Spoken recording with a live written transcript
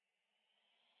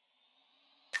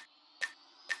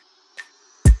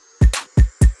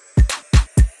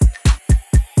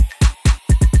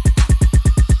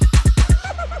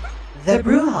The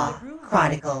Bruja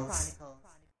Chronicles.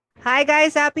 Hi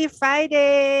guys, happy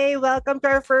Friday! Welcome to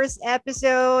our first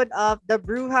episode of the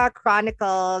Bruja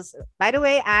Chronicles. By the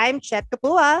way, I'm Chet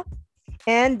Kapua.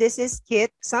 And this is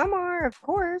Kit Samar, of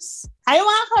course. Hi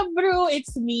mga kabru,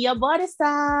 it's Mia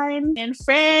Bodesan. And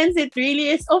friends, it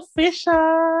really is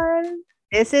official.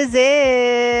 This is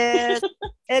it.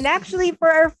 And actually,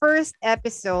 for our first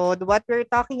episode, what we're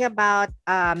talking about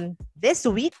this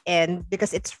weekend,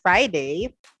 because it's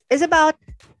Friday, is about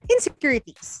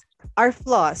insecurities, our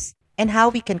flaws, and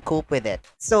how we can cope with it.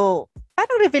 So,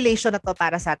 parang revelation na to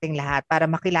para sa ating lahat, para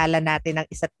makilala natin ang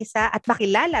isa't isa at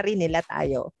makilala rin nila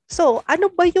tayo. So,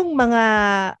 ano ba yung mga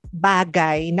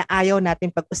bagay na ayaw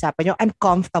natin pag-usapan, yung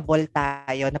uncomfortable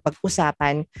tayo na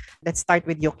pag-usapan? Let's start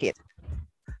with you, Kit.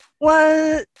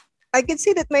 Well, I can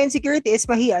say that my insecurity is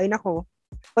mahihain ako.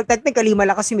 Well, technically,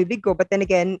 malakas yung bibig ko, but then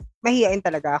again, mahihain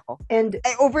talaga ako. And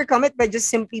I overcome it by just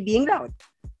simply being loud.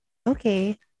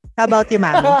 Okay. How about you,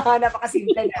 Mami?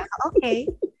 Napakasimple na. Okay.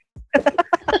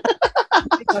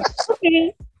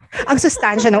 Okay. Ang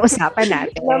sustansya ng usapan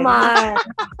natin. Naman.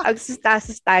 Ang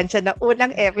sustansya ng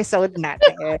unang episode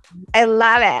natin. I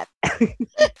love it.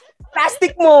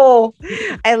 Plastic mo!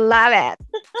 I love it.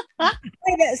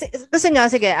 Gusto nyo,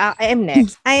 sige, I am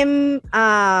next. I'm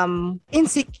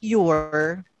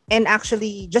insecure, and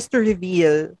actually, just to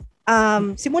reveal,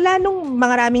 simula nung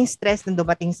maraming stress nang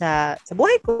dumating sa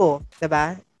buhay ko,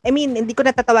 diba? I mean, hindi ko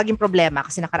natatawagin problema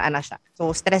kasi nakaraan na siya.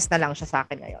 So, stress na lang siya sa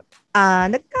akin ngayon.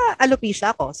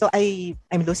 Nagka-alopecia ako. So,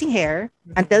 I'm losing hair.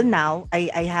 Until now,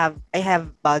 I have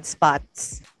bald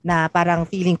spots na parang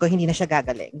feeling ko hindi na siya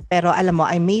gagaling. Pero alam mo,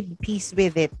 I made peace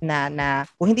with it na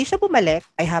kung hindi siya bumalik,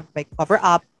 I have my cover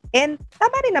up. And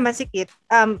tama rin naman si Kit,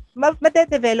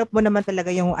 made-develop mo naman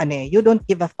talaga yung you don't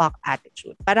give a fuck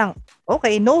attitude. Parang,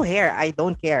 okay, no hair, I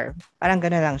don't care. Parang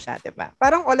gano'n lang siya, diba?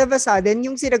 Parang all of a sudden,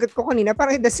 yung sinagot ko kanina,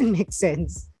 parang it doesn't make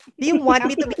sense. Do you want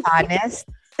me to be honest?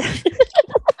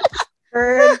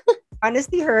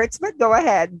 Honesty hurts, but go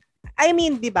ahead. I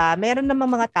mean, di ba, meron namang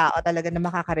mga tao talaga na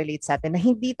makaka-relate sa atin na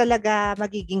hindi talaga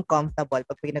magiging comfortable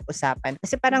pag pinag-usapan.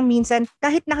 Kasi parang minsan,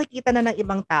 kahit nakikita na ng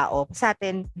ibang tao, sa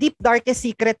atin, deep darkest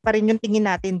secret pa rin yung tingin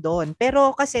natin doon.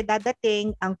 Pero kasi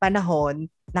dadating ang panahon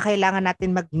na kailangan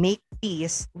natin mag-make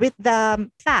peace with the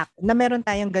fact na meron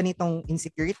tayong ganitong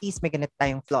insecurities, may ganito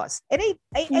tayong flaws. And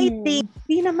I think,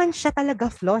 di naman siya talaga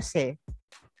flaws eh.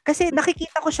 Kasi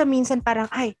nakikita ko siya minsan parang,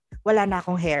 ay, wala na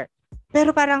akong hair.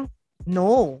 Pero parang,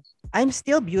 no, I'm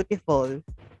still beautiful.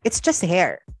 It's just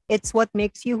hair. It's what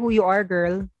makes you who you are,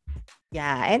 girl.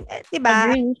 Yeah, and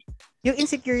diba, yung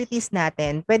insecurities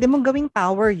natin, pwede mong gawing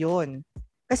power yun.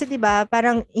 Kasi diba,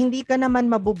 parang hindi ka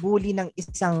naman mabubuli ng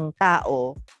isang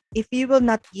tao if you will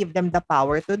not give them the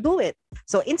power to do it.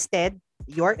 So instead,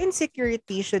 your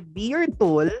insecurity should be your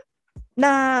tool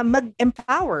na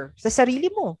mag-empower sa sarili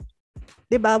mo.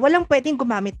 Diba? Walang pwedeng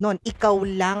gumamit nun. Ikaw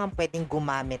lang ang pwedeng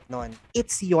gumamit nun.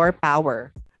 It's your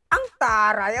power. Ang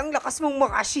taray, ang lakas mong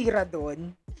makashira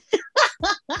doon.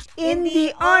 In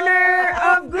the honor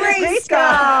of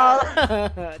Grayskull!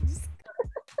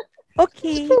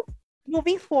 Okay.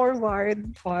 Moving forward.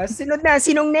 O, sunod na.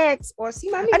 Sinong next? O,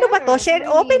 si Mami ano na. ba to? Share,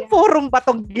 open forum ba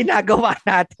tong ginagawa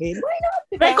natin?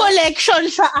 Recollection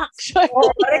siya, actually.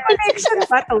 Oh, recollection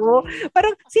ba to?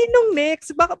 Parang, sinong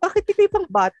next? Bakit ito yung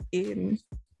pang-bot-in?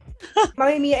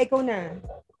 Mami Mia, ikaw na.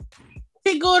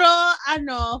 Siguro,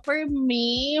 for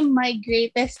me, my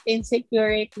greatest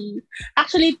insecurity,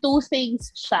 actually two things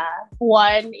siya.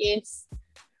 One is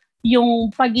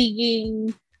yung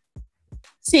pagiging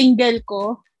single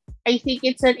ko. I think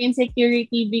it's an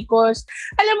insecurity because,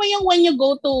 alam mo yung when you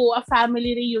go to a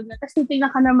family reunion, tapos titignan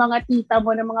ka ng mga tita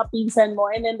mo, ng mga pinsan mo,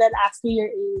 and then they'll ask you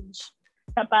your age.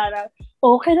 Na parang,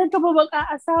 kailan ka ba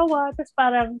mag-aasawa? Tapos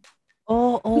parang,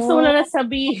 gusto mo na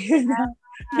sabihin.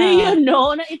 Do you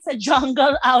know na it's a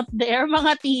jungle out there,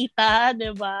 mga tita,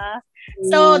 di ba?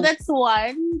 So, that's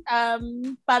one.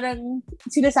 Parang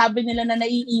sinasabi nila na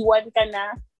naiiwan ka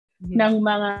na ng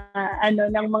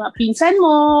mga pinsan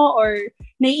mo or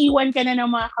naiiwan ka na ng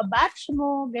mga kabatch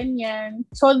mo, ganyan.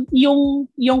 So,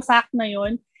 yung fact na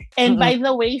yun. And by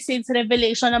the way, since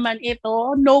revelation naman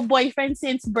ito, no boyfriend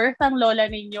since birth ang lola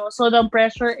ninyo. So, the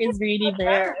pressure is really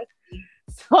there.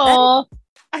 So,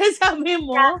 ano sabi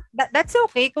mo? That's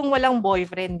okay kung walang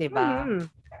boyfriend, di ba?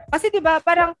 Kasi di ba,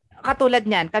 parang katulad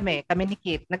niyan, kami ni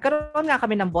Kit, nagkaroon nga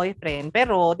kami ng boyfriend,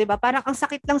 pero 'di ba, parang ang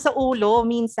sakit lang sa ulo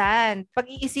minsan. Pag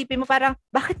iisipin mo parang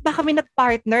bakit ba kami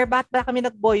nagpartner? Bakit ba kami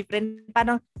nagboyfriend?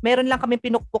 Parang meron lang kami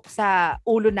pinukpok sa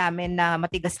ulo namin na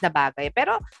matigas na bagay.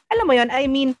 Pero alam mo 'yon, I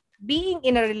mean, being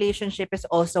in a relationship is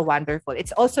also wonderful.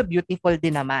 It's also beautiful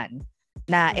din naman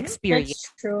na experience.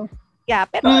 That's true. Yeah,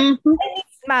 pero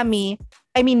Mami,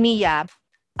 I mean Mia,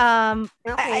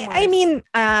 Okay, I mean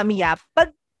Mia,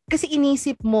 pag kasi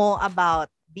inisip mo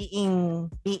about being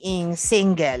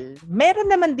single, meron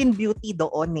naman din beauty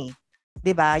doon eh.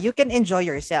 'Di ba? You can enjoy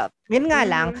yourself. Yun nga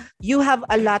lang, you have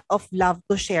a lot of love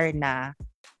to share na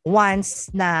once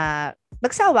na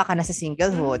nagsawa ka na sa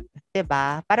singlehood, 'di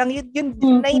ba? Parang yun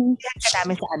naiintindihan ka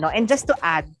namin sa ano. And just to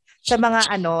add, sa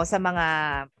mga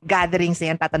gatherings na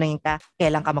yan, tatanungin ka,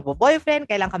 kailan ka magbo-boyfriend,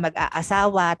 kailan ka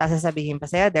mag-aasawa, tapos sasabihin pa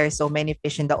sa'yo, there's so many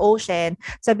fish in the ocean.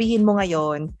 Sabihin mo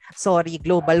ngayon, sorry,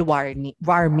 global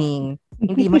warming.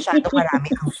 Hindi masyado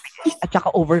karami ang fish at saka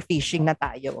overfishing na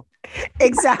tayo.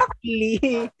 Exactly.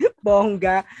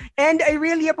 Bongga. And I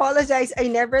really apologize. I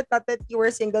never thought that you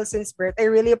were single since birth. I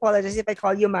really apologize if I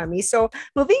call you Mommy. So,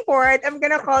 moving forward, I'm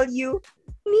gonna call you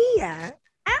Mia.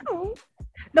 Ow.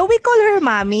 No, we call her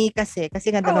Mommy kasi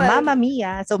nga diba, well, Mama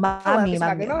Mia. So, Mommy.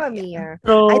 Mama Mia.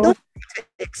 I don't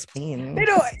explain.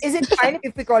 Pero, is it fine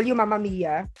if we call you Mama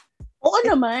Mia? Oo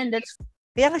naman.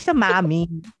 Kaya nga siya Mommy.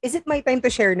 Is it my time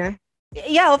to share na?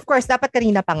 Yeah, of course. Dapat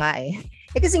kanina pa nga eh.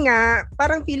 Kasi nga,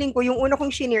 parang feeling ko, yung una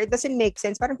kong shinare, it doesn't make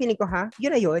sense. Parang feeling ko,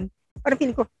 yun na yun. Parang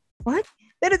feeling ko, what?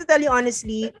 Pero to tell you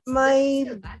honestly, my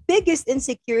biggest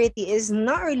insecurity is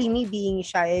not really me being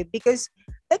shy because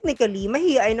technically,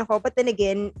 mahihain ako. But then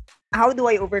again, how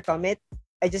do I overcome it?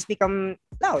 I just become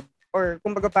loud. Or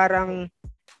kumbaga parang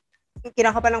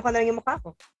kinakapalan ko na lang yung mukha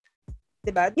ko.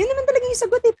 Diba? Yun naman talaga yung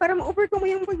sagot eh. Para ma-overcome mo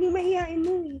yung pagiging mahihain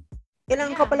mo eh.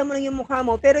 Kailangan ka pala mo lang yung mukha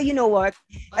mo. Pero you know what?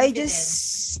 I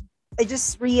just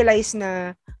realized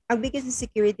na ang biggest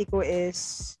insecurity ko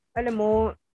is, alam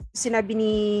mo, sinabi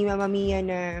ni Mama Mia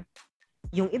na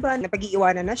yung iba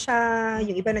napag-iiwanan na siya,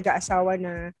 yung iba nag-aasawa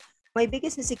na. My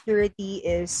biggest insecurity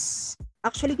is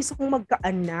actually gusto kong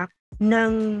magkaanak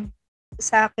ng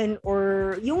sa akin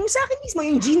or yung sa akin mismo,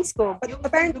 yung genes ko. But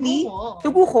apparently,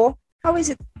 tugo ko, how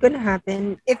is it gonna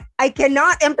happen if I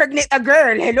cannot impregnate a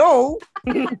girl? Hello?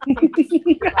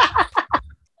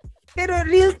 Pero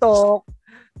real talk,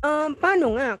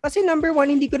 paano nga? Kasi number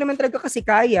one, hindi ko naman talaga kasi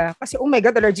kaya. Kasi oh my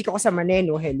God, allergic ako sa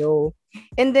maneno. Hello?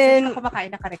 And then, Ako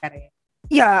kumakain ng kare-kare.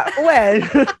 yeah, well,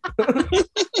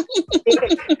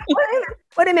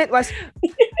 what I meant was,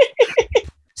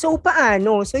 so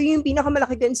paano? So yung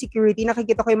pinakamalaki ko insecurity,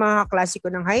 nakikita ko yung mga klase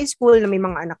ko ng high school na may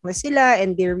mga anak na sila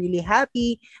and they're really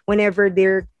happy whenever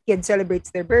their kid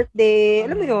celebrates their birthday.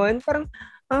 Alam mo yun? Parang,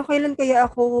 kailan kaya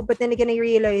ako? But then again, I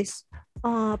realize,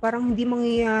 parang hindi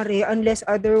mangyayari unless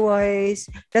otherwise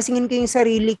lasingin ko yung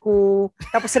sarili ko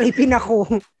tapos rapin ako.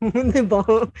 Diba?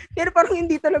 Pero parang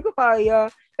hindi talaga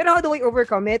kaya. Pero how do I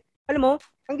overcome it? Alam mo,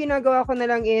 ang ginagawa ko na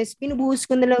lang is pinubuhos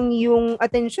ko na lang yung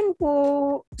attention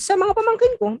ko sa mga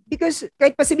pamangkin ko because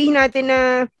kahit pa sabihin natin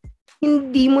na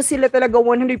hindi mo sila talaga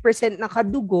 100%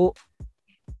 nakadugo,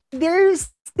 they're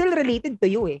still related to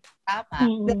you eh. Tama.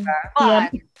 Diba? But,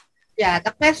 yeah,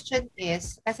 the question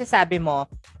is, kasi sabi mo,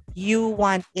 you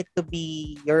want it to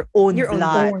be your own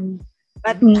blood.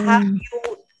 But have you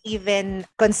even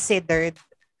considered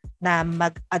na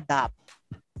mag-adopt?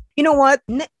 You know what?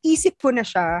 Naisip ko na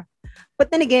siya.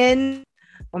 But then again,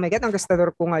 oh my God, ang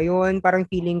gastador ko ngayon. Parang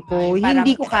feeling ko,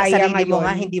 hindi ko kaya ngayon. Mo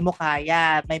nga, hindi mo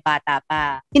kaya. May bata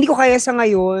pa. Hindi ko kaya sa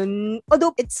ngayon.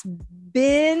 Although it's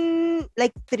been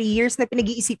like 3 years na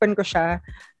pinag-iisipan ko siya.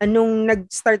 Nung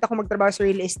nag-start ako magtrabaho sa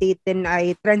real estate, then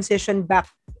I transitioned back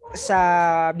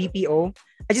sa BPO.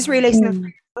 I just realized na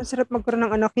ang sarap magkaroon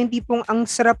ng anak. Hindi pong ang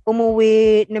sarap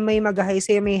umuwi na may mag-ahay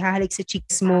sa'yo, may hahalik sa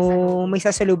cheeks mo, may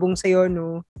sasalubong sa'yo,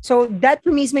 no? So, that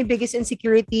for me is my biggest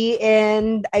insecurity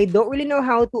and I don't really know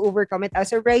how to overcome it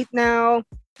as of right now.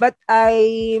 But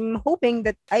I'm hoping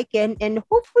that I can and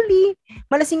hopefully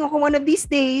malasing ako one of these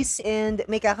days and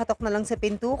may kakatok na lang sa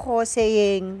pinto ko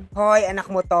saying, "Hoy,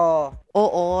 anak mo to."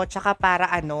 Oo, tsaka para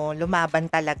lumaban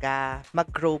talaga.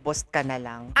 Mag-robust ka na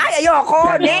lang. Ay,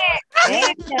 ayoko!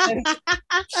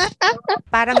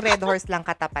 Parang red horse lang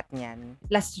katapat niyan.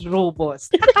 Last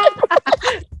robust.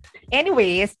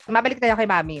 Anyways, mabalik tayo kay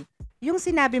Mami. Yung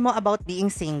sinabi mo about being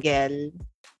single.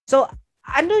 So,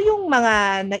 ano yung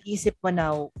mga naisip mo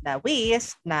na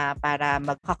ways na para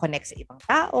magka-connect sa ibang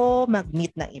tao,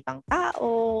 mag-meet ng ibang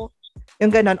tao, yung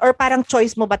ganon? Or parang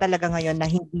choice mo ba talaga ngayon na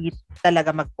hindi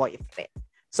talaga mag-boyfriend?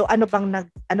 So ano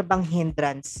bang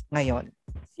hindrance ngayon?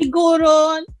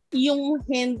 Siguro yung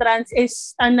hindrance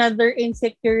is another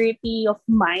insecurity of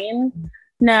mine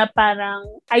na parang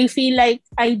I feel like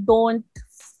I don't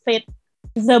fit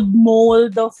the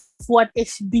mold of what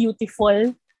is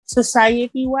beautiful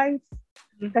society-wise.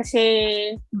 Kasi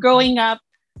growing up,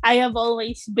 I have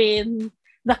always been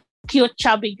the cute,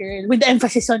 chubby girl with the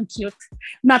emphasis on cute.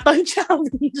 Not on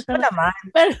chubby. Ano naman?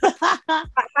 Pero,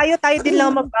 Tayo din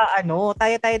lang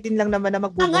tayo din lang naman na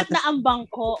magbubutas. angat na ang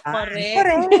bangko. Correct.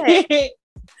 Correct.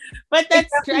 But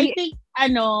that's true. I Exactly. think,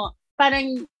 parang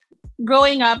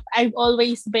growing up, I've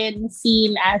always been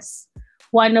seen as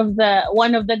one of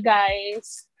the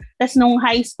guys. Tas nung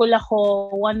high school ako,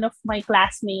 one of my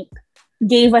classmates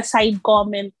gave a side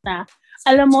comment na,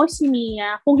 alam mo si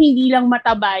Mia, kung hindi lang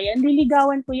mataba yan,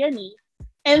 liligawan ko yan eh.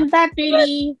 And that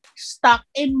really stuck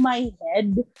in my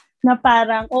head na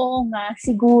parang, oo nga,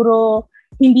 siguro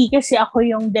hindi kasi ako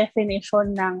yung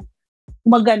definition ng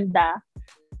maganda.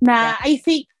 Na I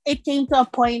think it came to a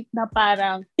point na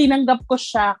parang tinanggap ko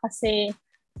siya kasi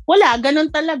wala, ganun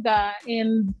talaga.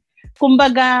 And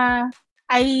kumbaga,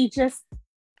 I just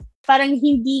parang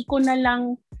hindi ko na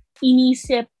lang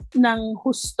inisip ng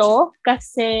husto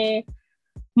kasi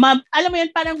alam mo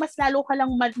yun, parang mas lalo ka lang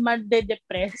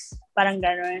made-depress. Parang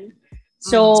gano'n.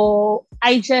 So,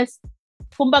 I just,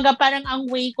 kumbaga parang ang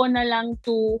way ko na lang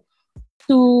to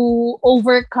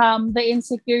overcome the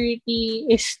insecurity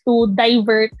is to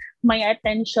divert my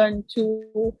attention to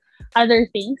other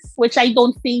things, which I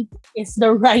don't think is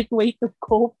the right way to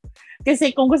cope.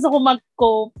 Kasi kung gusto ko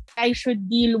mag-cope, I should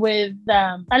deal with,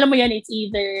 alam mo yan, it's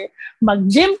either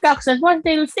mag-gym ka, because that's what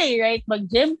they'll say, right?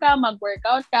 Mag-gym ka,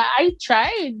 mag-workout ka. I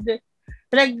tried.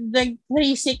 Like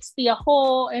 360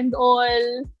 ako and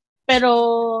all. Pero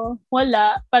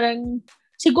wala. Parang,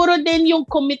 siguro din yung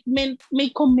commitment,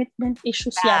 may commitment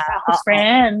issues yata ako,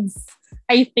 friends.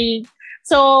 I think.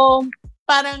 So,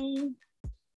 parang,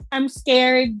 I'm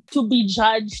scared to be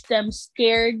judged. I'm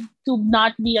scared to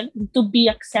not be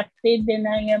accepted, and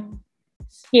I am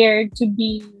scared to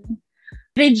be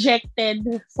rejected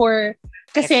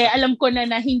kasi alam ko na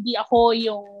hindi ako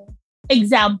yung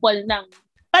example ng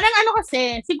parang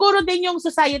kasi siguro din yung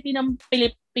society ng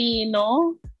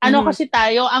Pilipino. Kasi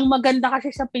tayo, ang maganda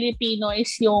kasi sa Pilipino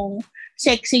is yung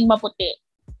sexing maputi.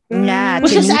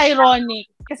 Which is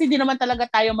ironic kasi di naman talaga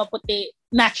tayo maputi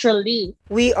naturally.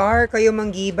 We are kayo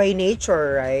manggi by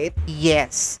nature, right?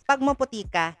 Yes. Pag maputi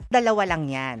ka, dalawa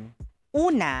lang yan.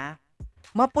 Una,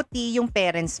 maputi yung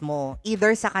parents mo,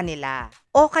 either sa kanila,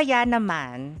 o kaya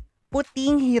naman,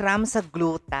 puting hiram sa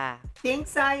gluta. Think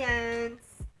science.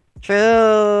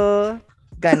 True.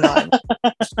 Ganon.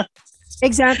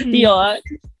 Exactly. Yun.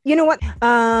 You know what,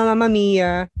 Mama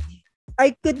Mia,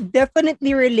 I could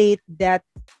definitely relate that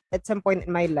at some point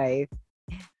in my life.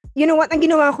 You know what, ang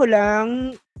ginawa ko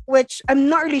lang, which I'm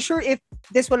not really sure if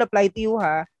this will apply to you,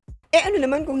 ha? Ano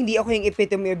naman kung hindi ako yung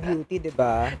epitome of beauty,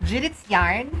 diba? Judith's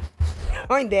yarn?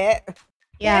 O hindi.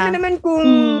 Yeah. Ano naman kung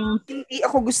hindi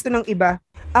ako gusto ng iba?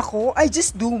 Ako, I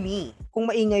just do me.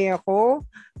 Kung maingay ako,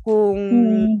 kung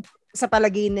sa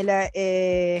palagay nila,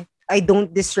 I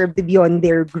don't deserve to be on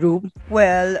their group.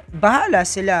 Well, bahala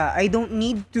sila. I don't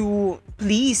need to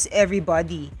please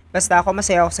everybody. Basta ako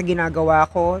masaya ako sa ginagawa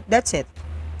ko. That's it.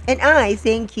 And I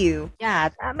thank you. Yeah,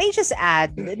 may just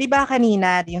add, di ba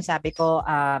kanina, yung sabi ko,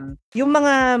 yung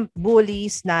mga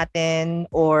bullies natin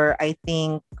or I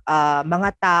think mga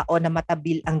tao na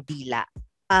matabil ang dila,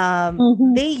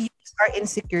 they use our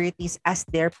insecurities as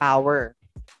their power.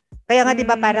 Kaya nga, di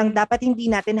ba, parang dapat hindi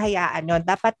natin hayaan yun.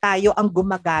 Dapat tayo ang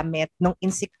gumagamit ng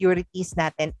insecurities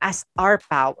natin as our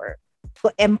power to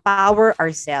empower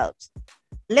ourselves.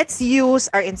 Let's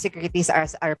use our insecurities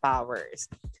as our powers.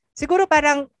 Siguro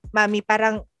parang, Mami,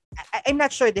 parang, I'm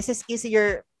not sure, this is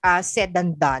easier said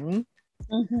than done.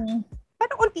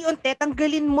 Parang unti-unti,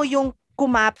 tanggalin mo yung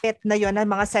kumapit na yon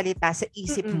ng mga salita sa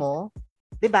isip mo.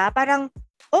 'Di ba? Parang,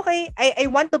 okay, I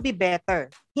want to be better.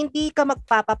 Hindi ka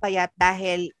magpapapayat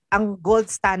dahil ang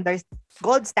gold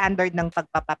standard ng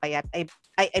pagpapapayat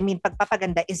I mean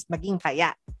pagpapaganda is maging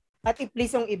payat. At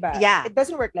i-please yung iba. Yeah. It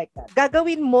doesn't work like that.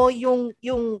 Gagawin mo yung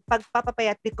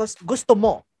pagpapapayat because gusto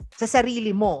mo sa sarili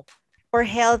mo for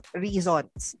health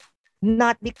reasons,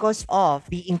 not because of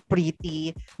being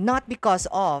pretty, not because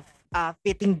of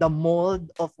fitting the mold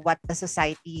of what the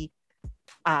society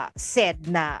said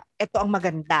na ito ang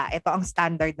maganda, ito ang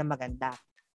standard na maganda.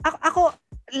 Ako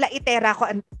laitera ko,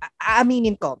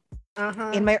 aaminin ko.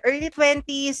 In my early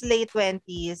 20s, late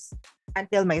 20s,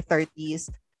 until my 30s,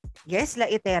 yes,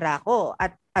 laitera ko.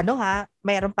 At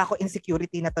mayroon pa ako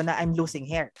insecurity na to na I'm losing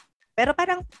hair. Pero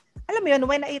parang, alam mo yun,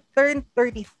 when I turned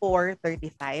 34,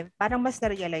 35, parang mas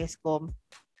na-realize ko,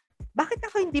 bakit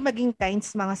ako hindi maging kind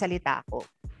sa mga salita ko?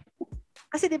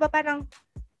 Kasi di ba parang,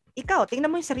 ikaw, tingnan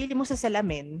mo yung sarili mo sa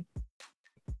salamin,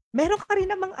 meron ka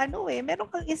rin namang meron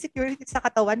kang insecurity sa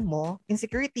katawan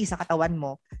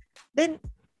mo, then,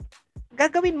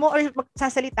 gagawin mo or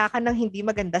magsasalita ka ng hindi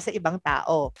maganda sa ibang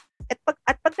tao.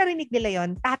 At pag narinig nila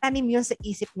yon, tatanim yun sa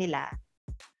isip nila.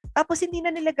 Tapos hindi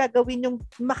na nila gagawin yung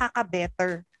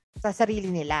makaka-better sa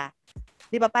sarili nila.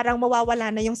 'Di ba? Parang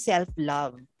mawawala na yung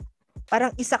self-love.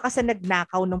 Parang isa ka sa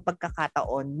nagnakaw ng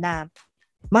pagkakataon na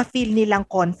ma-feel nilang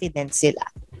confident sila.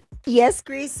 Yes,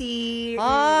 Chrissy.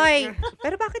 Ay!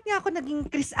 Pero bakit nga ako naging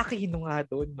Chris Aquino nga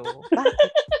doon, no? Bakit?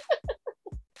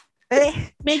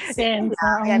 Makes sense.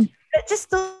 Ayan.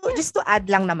 Just to add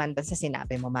lang naman doon sa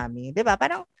sinabi mo, Mami. 'Di ba?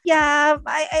 Parang, yeah,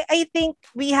 I think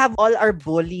we have all our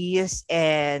bullies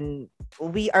and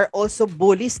we are also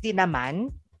bullies din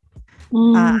naman.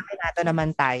 Nato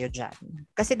naman tayo dyan.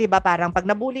 Kasi 'di ba parang pag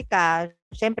nabully ka,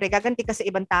 syempre gaganti ka sa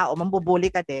ibang tao, mambubully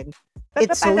ka din.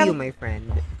 Pero It's so you, my friend.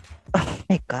 Oh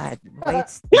my God.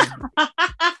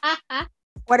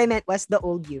 What I meant was the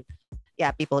old you.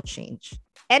 Yeah, people change.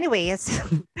 Anyways,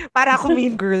 para ako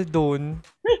mean girl doon.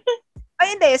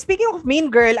 Ay, hindi. Speaking of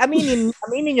mean girl, aminin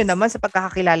nyo naman sa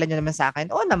pagkakakilala nyo naman sa akin.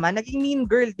 Oo naman, naging mean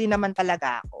girl din naman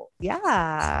talaga ako.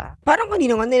 Yeah. Parang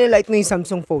kanina nga nilalight mo yung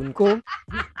Samsung phone ko.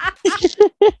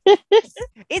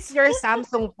 It's your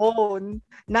Samsung phone,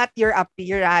 not your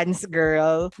appearance,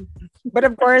 girl. But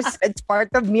of course, it's part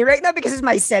of me right now because it's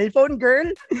my cell phone, girl.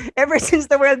 Ever since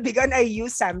the world began, I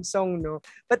use Samsung, no?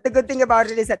 But the good thing about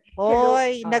it is that,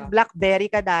 Hoy, nag-Blackberry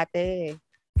ka dati.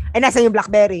 Ay, nasa yung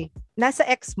Blackberry? Nasa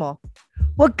ex mo.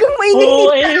 Huwag kang mainit.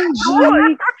 OMG!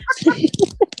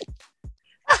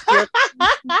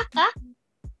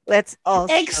 Let's all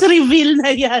Ex-reveal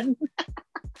na yan.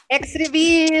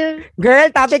 Ex-reveal. Girl,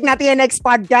 topic natin yung next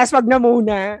podcast. Wag na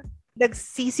muna.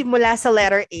 Nagsisimula sa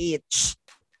letter H.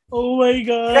 Oh my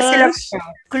Kasi lang gosh. siya.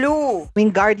 Clue.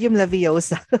 Wingardium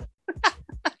Leviosa.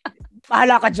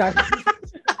 Bahala ka dyan.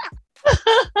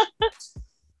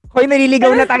 Hoy,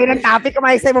 naliligaw na tayo ng topic.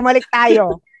 Kumayos tayo, bumalik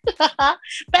tayo.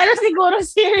 Pero siguro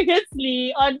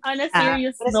seriously, on a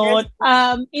serious note,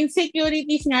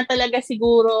 insecurities nga talaga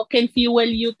siguro can fuel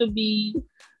you to be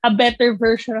a better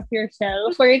version of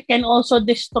yourself, or it can also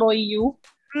destroy you.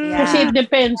 Yeah. Kasi it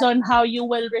depends on how you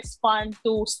will respond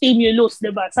to stimulus,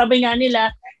 diba? Sabi nga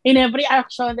nila, in every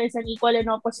action, there's an equal and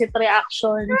opposite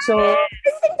reaction. So,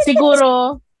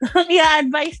 siguro,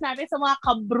 i-advise natin sa mga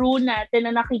kabru natin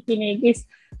na nakikinig is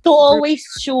to always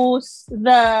choose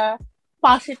the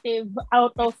positive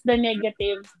out of the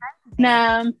negative.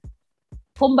 Na,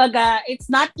 kumbaga, it's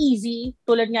not easy,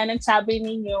 tulad nga ng sabi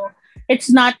ninyo,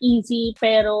 it's not easy,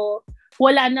 pero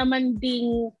wala naman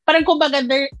ding, parang kumbaga,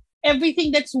 everything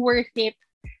that's worth it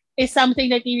is something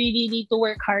that you really need to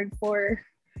work hard for.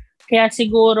 Kaya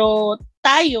siguro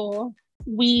tayo,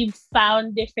 we've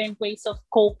found different ways of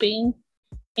coping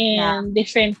and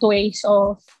different ways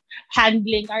of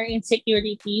handling our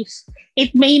insecurities.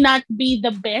 It may not be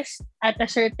the best at a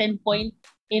certain point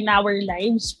in our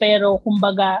lives, pero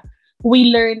kumbaga,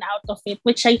 we learn out of it,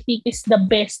 which I think is the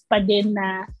best pa din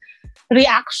na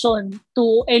reaction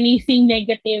to anything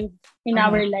negative in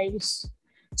our lives.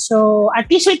 So,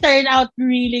 at least we turn out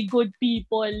really good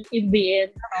people in the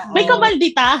end. May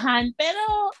kamalditahan,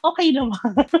 pero okay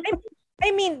naman. I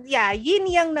mean, yeah,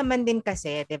 yin-yang naman din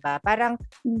kasi, 'di ba? Parang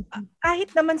kahit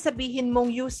naman sabihin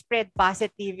mong you spread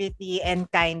positivity and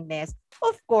kindness,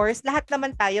 of course, lahat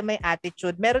naman tayo may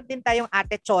attitude. Meron din tayong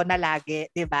atechona lagi,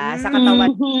 'di ba? Sa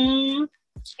katawan.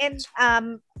 And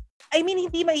I mean,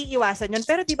 hindi maiiwasan 'yun,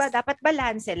 pero 'di ba dapat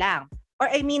balanse lang. Or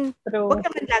I mean, wag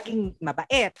naman laging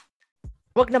mabait.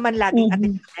 Wag naman laging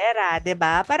atechonera, 'di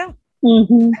ba? Parang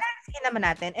balanse naman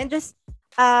natin. And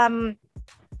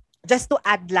just to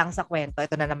add lang sa kwento,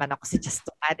 ito na naman ako si just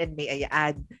to add and may I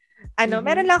add.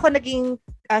 Meron lang ako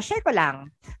share ko lang.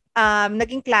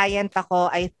 Naging client ako,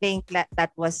 I think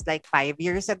that was like 5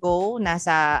 years ago.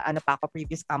 Nasa,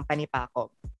 previous company pa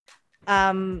ako.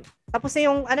 Tapos na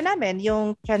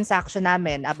yung transaction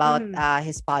namin about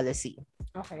his policy.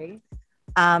 Okay.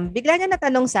 Bigla niya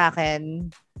natanong sa akin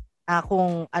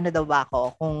kung ano daw ba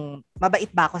ako, kung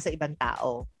mabait ba ako sa ibang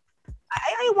tao.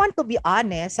 I want to be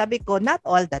honest. Sabi ko, not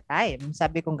all the time.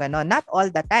 Sabi ko gano'n, not all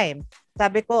the time.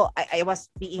 Sabi ko, I was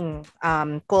being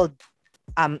called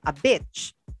a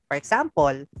bitch, for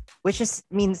example, which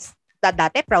means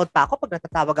dati proud pa ako pag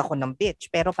natatawag ako ng bitch,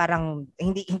 pero parang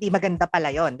hindi maganda pala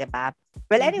yon, 'di ba?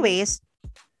 Well, anyways,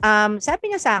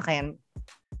 sabi niya sa akin,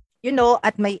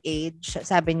 at my age,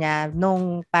 sabi niya,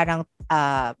 nung parang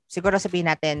siguro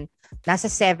sabihin natin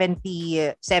nasa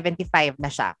 75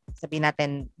 na siya. Sabihin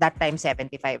natin, that time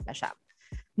 75 na siya.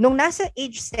 Nung nasa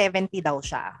age 70 daw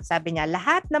siya, sabi niya,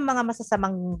 lahat ng mga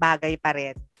masasamang bagay pa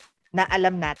rin na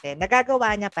alam natin,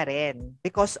 nagagawa niya pa rin.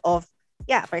 Because of,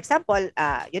 for example,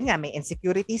 yun nga, may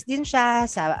insecurities din siya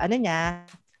sa,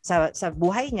 sa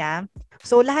buhay niya.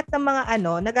 So lahat ng mga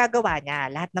nagagawa niya,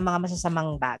 lahat ng mga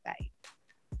masasamang bagay.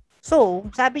 So,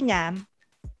 sabi niya,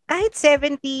 kahit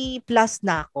 70 plus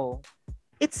na ako,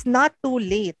 it's not too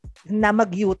late na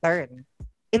mag-U-turn.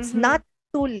 It's not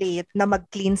too late na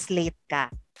mag-clean slate ka.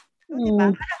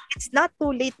 Diba? It's not too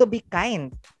late to be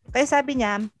kind. Kaya sabi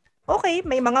niya, okay,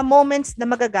 may mga moments na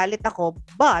magagalit ako,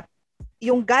 but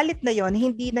yung galit na yon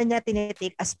hindi na niya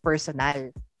tinitake as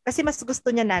personal. Kasi mas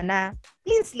gusto niya na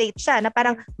clean slate siya, na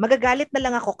parang magagalit na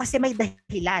lang ako kasi may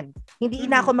dahilan. Hindi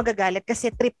na ako magagalit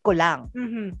kasi trip ko lang.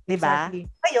 Diba? Exactly.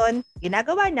 Ngayon,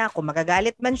 ginagawa niya, kung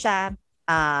magagalit man siya,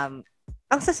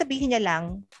 ang sasabihin niya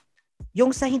lang,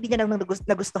 yung sa hindi niya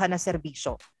nagustuhan ng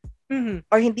serbisyo.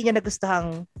 Or hindi niya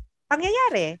nagustuhang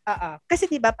pangyayari. Kasi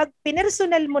diba, pag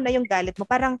pinersonal mo na yung galit mo,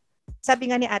 parang sabi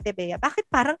nga ni Ate Bea, bakit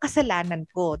parang kasalanan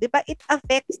ko? Diba? It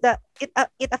affects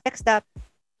the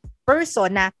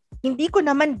person na hindi ko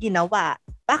naman ginawa.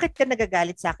 Bakit ka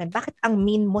nagagalit sa akin? Bakit ang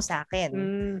mean mo sa akin?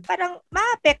 Parang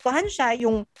maapektuhan siya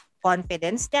yung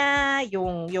confidence niya,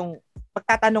 yung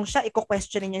pagtatanong siya,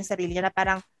 i-question niya yung sarili niya na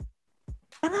parang,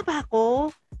 tanga ba ako?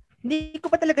 Hindi ko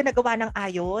pa talaga nagawa ng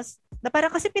ayos? Na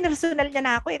parang kasi pinersonal niya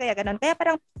na ako kaya ganun. Kaya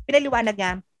parang pinaliwanag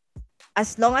niya,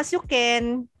 as long as you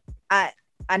can,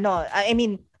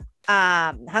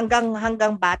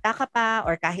 hanggang bata ka pa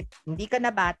or kahit hindi ka na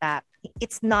bata,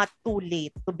 it's not too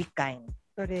late to be kind.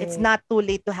 Correct. It's not too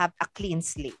late to have a clean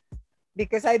slate.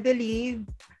 Because I believe,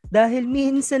 dahil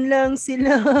minsan lang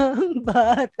silang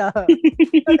bata.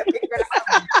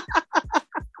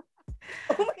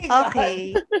 Oh my God.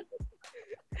 Okay.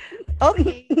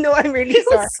 Okay. No, I'm really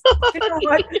sorry. You know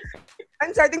what?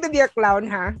 I'm starting to be a clown,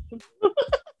 ha?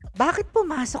 Bakit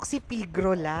pumasok si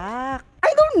Pigrolak?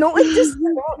 I don't know.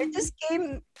 It just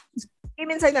came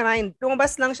inside my mind.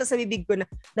 Lumabas lang siya sa bibig ko na,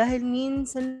 dahil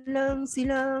minsan lang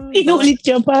silang... Inulit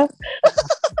siya pa.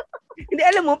 Hindi,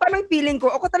 alam mo, parang feeling ko,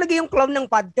 ako talaga yung clown ng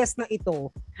podcast na ito.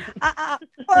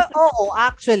 Oo,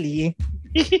 actually.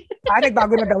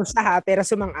 Nagbago na daw siya, ha? Pero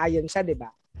sumang-ayon siya, di ba?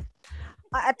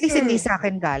 At least hindi sa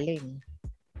akin galing.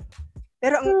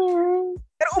 Pero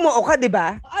umuo ka, di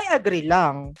ba? I agree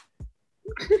lang.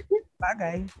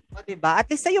 Bagay. O diba? At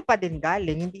least sa'yo pa din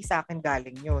galing, hindi sa akin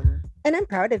galing yun. And I'm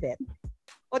proud of it.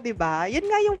 O diba? Yun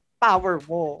nga yung power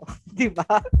mo. Diba?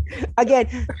 Again,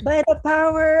 by the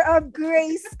power of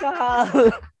grace,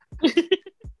 God.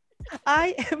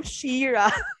 I am Shira.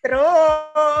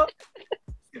 True.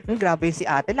 Grabe si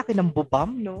ate, laki ng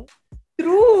bubam, no?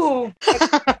 True.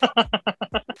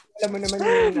 Alam mo naman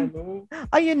yung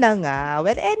Ayun na nga.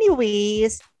 Well,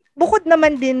 anyways, bukod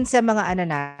naman din sa mga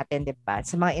natin, 'di ba?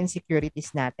 Sa mga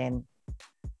insecurities natin.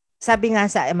 Sabi nga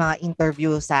sa mga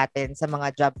interviews natin, sa mga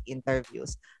job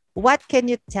interviews, what can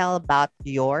you tell about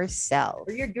yourself?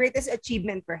 Or your greatest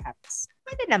achievement, perhaps.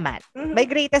 Pwede naman. My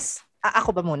greatest, ako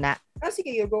ba muna?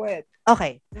 Sige, you go ahead.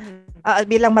 Okay.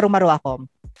 Bilang maru-maro ako.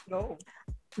 Go.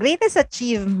 Greatest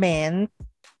achievement,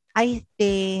 I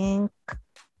think,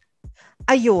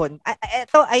 ayun.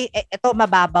 Ito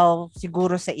mababaw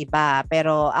siguro sa iba,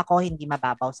 pero ako hindi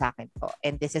mababaw sa akin to.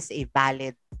 And this is a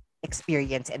valid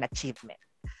experience and achievement.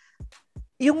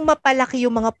 Yung mapalaki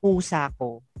yung mga pusa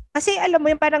ko. Kasi alam mo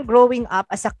yung parang growing up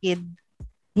as a kid,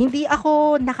 hindi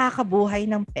ako nakakabuhay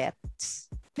ng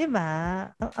pets. Di ba?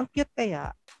 Ang cute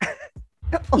kaya.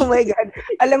 Oh my God.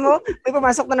 Alam mo, may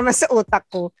pumasok na naman sa utak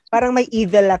ko. Parang may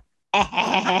evil laugh.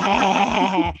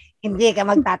 Hindi ka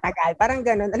magtatagal. Parang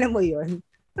ganun. Alam mo yun?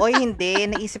 Oy,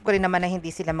 hindi. Naisip ko rin naman na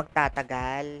hindi sila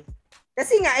magtatagal.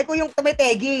 Kasi nga, ikaw yung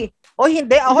tumitegi. Oy,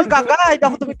 hindi. Ako hindi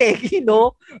ako tumitegi,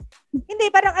 no?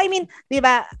 Hindi, parang, I mean, di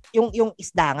ba, yung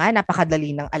isda nga,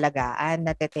 napakadali ng alagaan,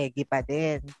 natetegi pa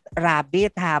din.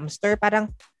 Rabbit, hamster, parang,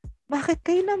 bakit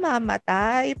kayo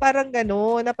namamatay? Parang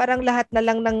gano'n, na parang lahat na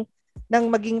lang ng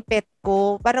maging pet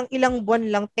ko, parang ilang buwan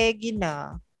lang, tegi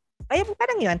na. Kaya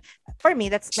parang yun, for me,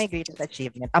 that's my greatest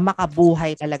achievement. Ang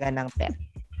makabuhay talaga ng pet.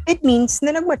 It means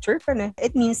na nag-mature ka na.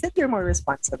 It means that you're more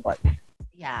responsible.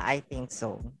 Yeah, I think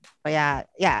so. Kaya,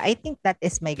 yeah, I think that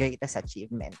is my greatest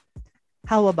achievement.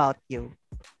 How about you?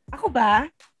 Ako ba?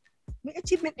 May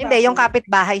achievement ba? Hindi, yung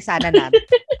kapitbahay sana namin.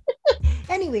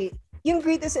 Anyway, yung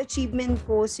greatest achievement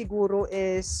ko siguro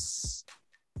is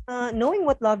knowing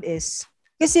what love is.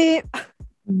 Kasi,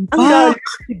 ang galing,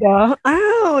 diba?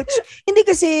 Ouch! Hindi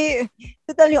kasi,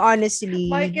 to tell you honestly,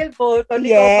 Bolton,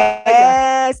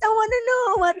 yes! I wanna know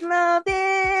what love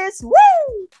is!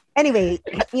 Woo! Anyway,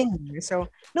 yun. So,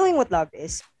 knowing what love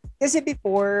is. Kasi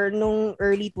before, nung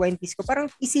early 20s ko, parang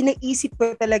isinaisip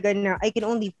ko talaga na I can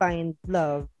only find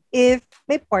love if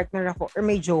may partner ako or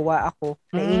may jowa ako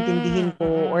na iintindihin ko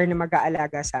or na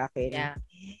mag-aalaga sa akin. Yeah.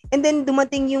 And then,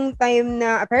 dumating yung time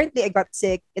na apparently I got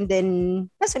sick and then,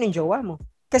 nasaan yung jowa mo?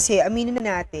 Kasi, aminin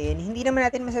na natin, hindi naman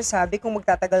natin masasabi kung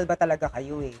magtatagal ba talaga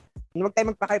kayo eh. Huwag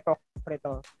tayo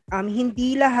magpaka-hypocrite.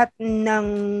 Hindi lahat ng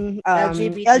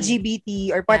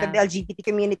LGBT or part of the LGBT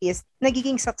community is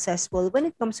nagiging successful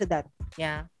when it comes to that.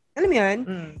 Yeah. Alam mo yan?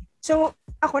 Mm. So,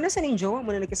 ako, nasaan yung jowa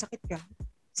mo na nagkasakit ka?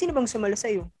 Sino bang sumalo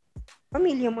sa'yo?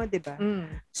 Pamilya mo, diba?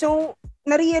 So,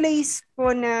 na-realize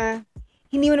ko na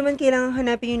hindi mo naman kailangan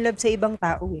hanapin yung love sa ibang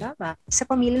tao. Tama. Sa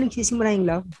pamilya nagsisimula yung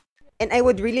love. And I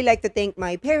would really like to thank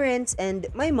my parents and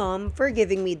my mom for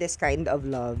giving me this kind of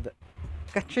love.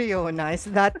 Catriona, is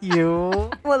that you?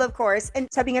 Well, of course. And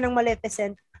sabi nga ng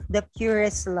Maleficent, the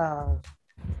purest love.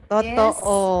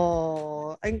 Totoo.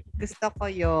 Ay, gusto ko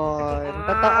yun.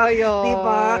 Totoo yun.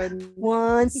 Diba?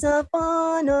 Once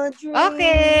upon a dream.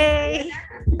 Okay.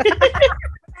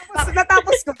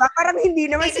 Natapos ko ba? Parang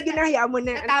hindi naman. Sige, nahayaan mo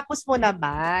na. Natapos mo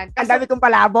naman. Ang dami kong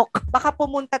palabok. Baka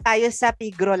pumunta tayo sa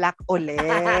Pigrolac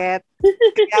ulit.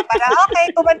 Kaya parang,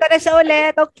 okay, kumanta na siya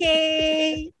ulit.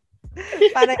 Okay.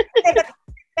 Parang,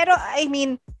 pero, I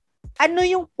mean, ano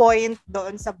yung point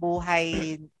doon sa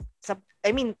buhay, sa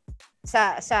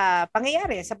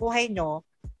pangyayari, sa buhay nyo,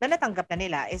 na natanggap na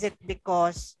nila? Is it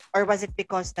because, or was it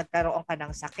because nagkaroon ka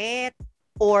ng sakit,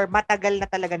 or matagal na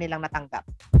talaga nilang natanggap?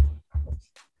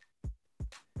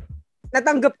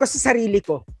 Natanggap ko sa sarili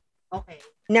ko. Okay.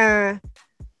 Na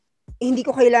hindi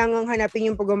ko kailangang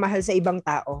hanapin yung pagmamahal sa ibang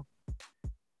tao.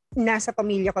 Nasa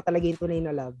pamilya ko talaga yung tunay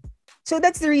na love. So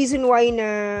that's the reason why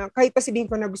na kahit pa sabihin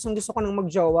ko na gusto ko nang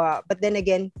magjowa, but then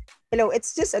again,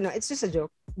 it's just a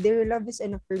joke. Their love is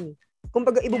enough for me.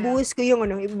 Kumbaga ibubuhos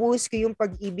ko yung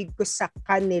pag-ibig ko sa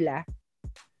kanila.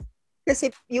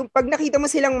 Kasi yung pag nakita mo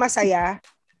silang masaya,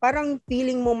 parang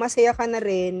feeling mo masaya ka na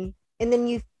rin, and then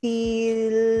you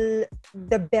feel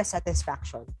the best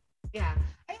satisfaction. Yeah,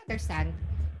 I understand.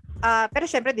 Pero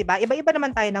syempre, 'di ba? Iba-iba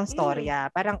naman tayo ng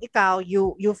storya. Parang ikaw,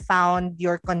 you found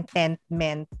your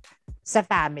contentment sa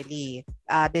family.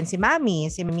 Then si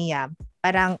Mia,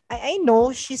 parang I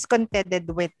know she's contented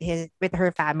with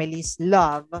her family's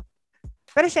love.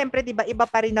 Pero syempre, 'di ba, iba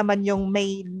pa rin naman yung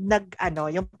may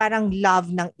yung parang love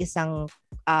ng isang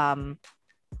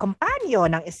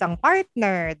companion, ng isang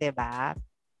partner, 'di ba?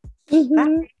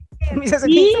 So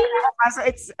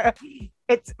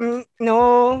it's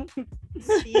no.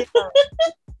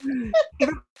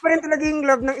 Iba pa rin talaga yung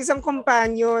love ng isang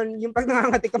companion. Yung pag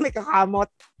nangangati ka, may kakamot.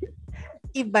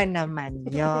 Iba naman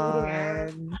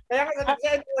yun. Kaya kasi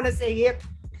I don't wanna say it.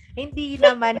 Hindi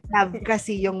naman love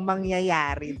kasi yung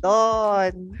mangyayari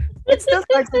doon. It still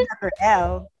starts with letter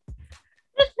L.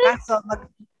 Kaso,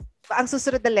 ang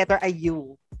susunod na letter ay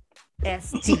U.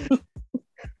 S-T.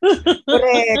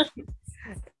 Correct.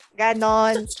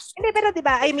 Ganon. Hindi, pero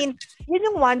diba, I mean, yun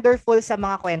yung wonderful sa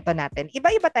mga kwento natin.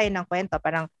 Iba-iba tayo ng kwento.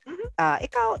 Parang,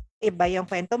 ikaw, iba yung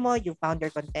kwento mo, you found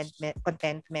your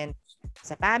contentment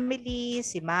sa family,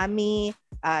 si Mami,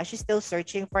 she's still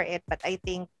searching for it, but I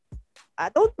think,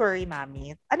 don't worry,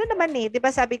 Mami. Ano naman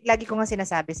diba lagi ko nga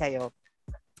sinasabi sa'yo,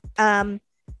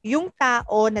 yung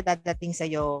tao na dadating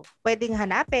sa'yo, pwedeng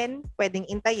hanapin, pwedeng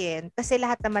intayin, kasi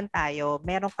lahat naman tayo,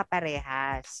 merong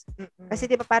kaparehas. Kasi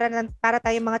diba, para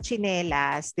tayong mga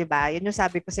tsinelas, diba, yun yung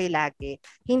sabi ko sa'yo lagi,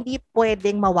 hindi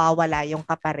pwedeng mawawala yung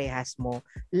kaparehas mo.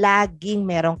 Laging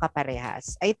merong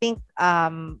kaparehas. I think,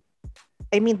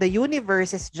 the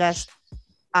universe is just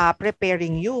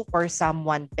preparing you for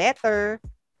someone better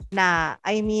na,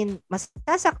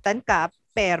 masasaktan ka,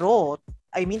 pero,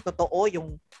 totoo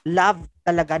yung love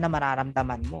talaga na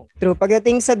mararamdaman mo. True.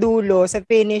 Pagdating sa dulo, sa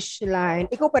finish line,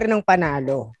 ikaw pa rin ang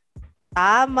panalo.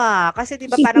 Tama. Kasi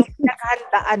diba parang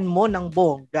pinaghandaan mo ng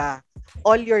bongga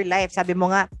all your life. Sabi mo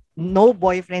nga, no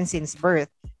boyfriend since birth.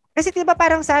 Kasi diba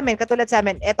parang sa amin, katulad sa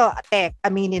amin, eto, Tek,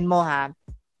 aminin mo ha,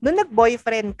 nung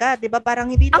nag-boyfriend ka, diba parang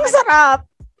hindi Ang sarap!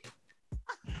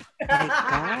 Oh my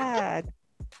God.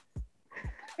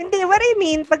 Hindi, what I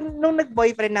mean, pag nung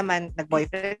nag-boyfriend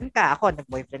ka,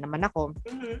 nag-boyfriend naman ako,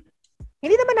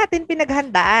 hindi naman natin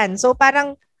pinaghandaan. So,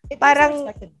 parang,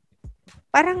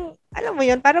 alam mo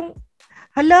yun, parang,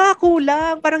 hala,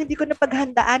 kulang, parang hindi ko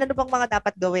napaghandaan, ano bang mga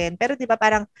dapat gawin? Pero di ba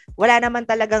parang, wala naman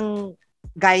talagang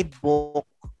guidebook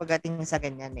pagdating sa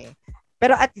ganyan eh.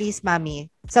 Pero at least, Mami,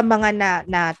 sa mga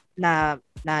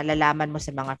nalalaman mo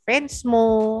sa mga friends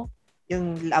mo,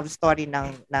 yung love story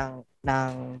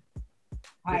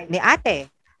ni ate,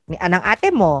 ng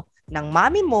ate mo, ng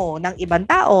mami mo, ng ibang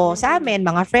tao, sa amin,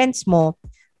 mga friends mo,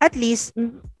 at least,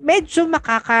 medyo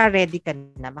makaka-ready ka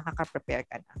na, makaka-prepare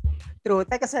ka na. True.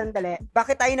 Teka, sandali.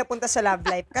 Bakit tayo napunta sa love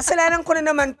life? Kasalanan ko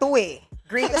na naman to eh.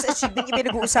 Greatest achievement yung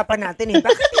pinag-uusapan natin eh.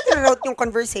 Bakit ito na route yung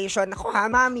conversation? Ako ha,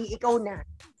 Mami, ikaw na.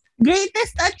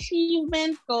 Greatest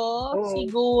achievement ko,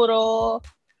 siguro,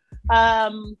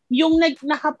 yung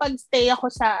nakapag-stay ako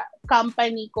sa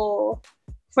company ko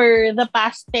for the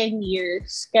past 10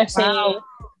 years. Kasi,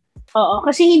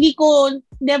 kasi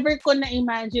never ko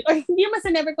na-imagine, or hindi naman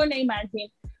sa never ko na-imagine,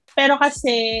 pero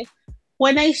kasi,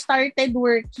 when I started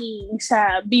working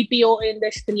sa BPO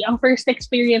industry, ang first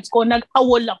experience ko,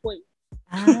 nag-awol ako eh.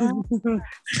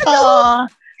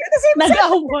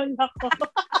 Nag-awol ako.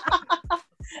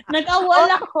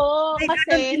 Nag-awol ako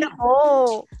kasi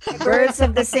Birds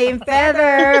of the same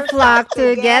feather flock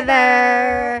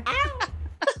together.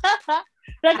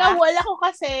 Nag-awol ako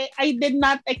kasi I did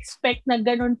not expect na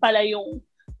ganun pala yung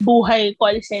buhay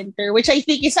call center, which I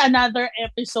think is another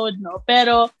episode, no?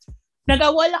 Pero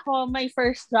nag-awol ako my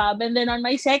first job, and then on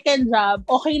my second job,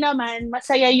 okay naman,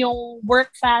 masaya yung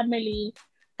work family.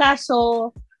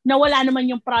 Kaso nawala naman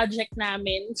yung project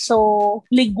namin. So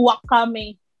ligwak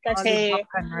kami. Kasi,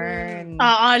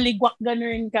 ligwak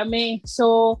ganun kami.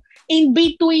 So, in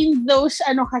between those,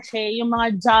 yung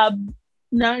mga job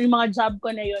ko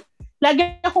na yun,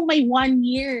 lagi akong may 1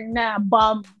 year na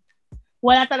bum.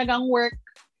 Wala talagang work.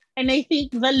 And I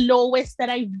think the lowest that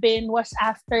I've been was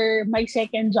after my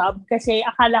second job. Kasi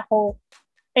akala ko,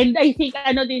 and I think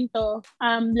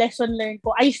lesson learned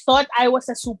ko, I thought I was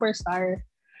a superstar.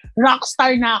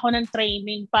 Rockstar na ako ng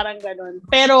training, parang ganun.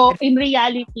 Pero in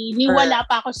reality, wala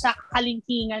pa ako sa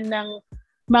kalingkingan ng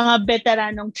mga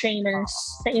veteranong trainers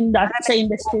sa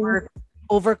industry.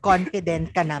 Overconfident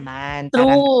ka naman.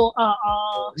 True,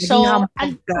 So,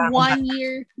 1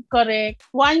 year, correct.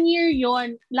 1 year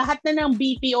yon, lahat na ng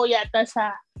BPO yata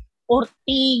sa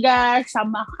Ortigas, sa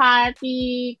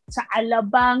Makati, sa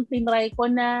Alabang, tinry ko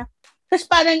na. Tapos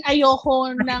parang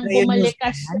ayoko nang bumalik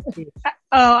as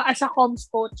a comms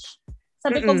coach.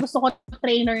 Sabi ko, gusto ko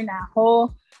trainer na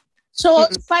ako. So,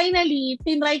 finally,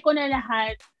 tinry ko na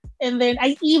lahat. And then,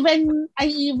 I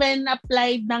even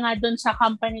applied na nga dun sa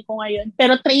company ko ngayon.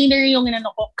 Pero trainer yung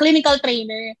clinical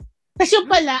trainer. Kasi yung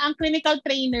pala, ang clinical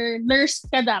trainer, nurse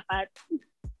ka dapat.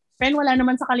 Friend,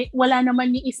 wala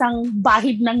naman yung isang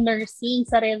bahid ng nursing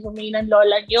sa resume ng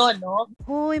lola nyo, no?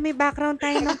 Hoy, may background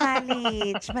tayo ng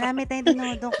college. Marami tayong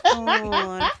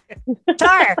dinodoktor.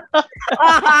 Char!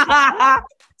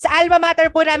 Sa alma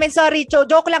mater po namin, sorry,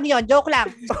 joke lang yon, joke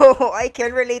lang. Oh, I can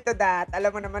relate to that.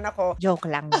 Alam mo naman ako. Joke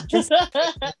lang.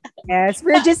 Yes,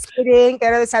 we're just kidding.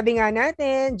 Pero sabi nga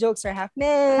natin, jokes are half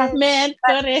meant. Half meant,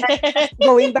 correct.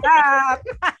 Going back.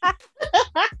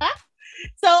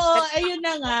 So, ayun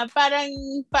na nga,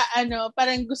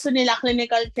 parang gusto nila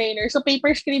clinical trainer. So,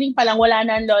 paper screening pa lang, wala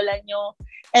na ang lola nyo.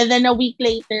 And then a week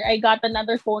later, I got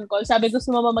another phone call. Sabi, gusto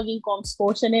mo ba maging comms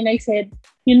coach? And then I said,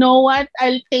 you know what?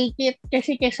 I'll take it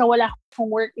kasi wala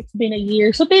akong work. It's been a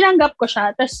year. So, tinanggap ko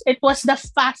siya. Tapos, it was the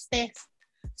fastest,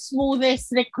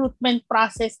 smoothest recruitment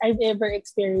process I've ever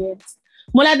experienced.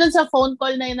 Mula dun sa phone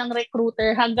call na yun ng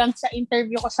recruiter hanggang sa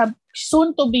interview ko sa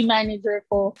soon-to-be manager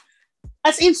ko,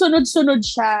 as in, sunod-sunod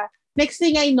siya. Next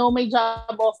thing I know, may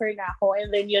job offer na ako. And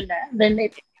then yun na.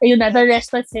 The rest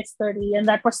was history. And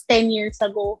that was 10 years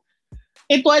ago.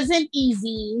 It wasn't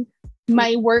easy.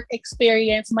 My work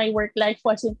experience, my work life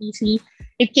wasn't easy.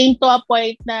 It came to a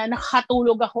point na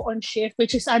nakatulog ako on shift,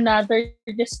 which is another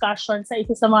discussion sa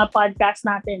isa sa mga podcast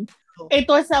natin. It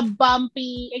was a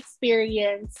bumpy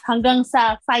experience hanggang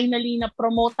sa finally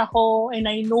na-promote ako, and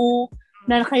I know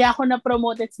na kaya ako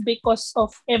na-promote, it's because of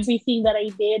everything that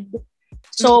I did.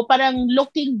 So, parang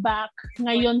looking back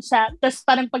ngayon tas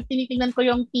parang pag tinitingnan ko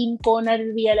yung team ko,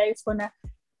 na-realize ko na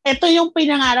ito yung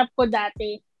pinangarap ko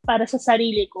dati para sa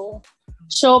sarili ko.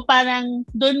 So, parang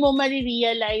doon mo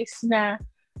marirealize na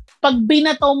pag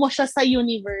binato mo siya sa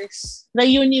universe, the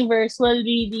universe will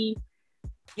really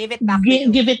give it back.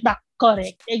 Give it back.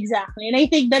 Correct. Exactly. And I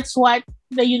think that's what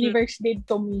the universe did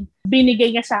to me.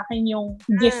 Binigay niya sa akin yung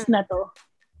gift na to.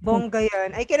 Bongga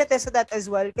yan. I can attest to that as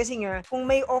well. Kasi nga, kung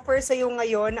may offer sa'yo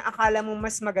ngayon na akala mo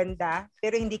mas maganda,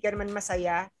 pero hindi ka naman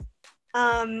masaya,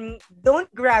 don't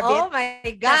grab it. Oh my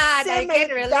God, kasi I can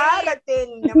relate. darating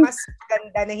na mas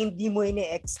maganda na hindi mo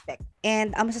ini-expect.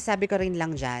 And ang masasabi ko rin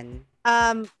lang dyan,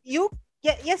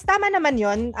 yes, tama naman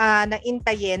yun, na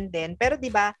intayin din. Pero di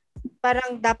ba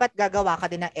parang dapat gagawa ka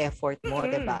din ng effort mo,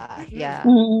 di ba? Yeah.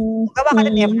 Gawa ka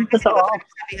din ng effort. Kasi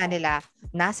sabi nga nila,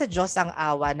 nasa Diyos ang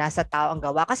awa, nasa tao ang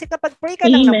gawa. Kasi kapag pray ka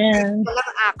lang ng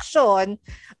walang action,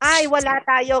 ay wala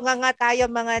tayo, nga tayo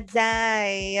mga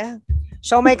day.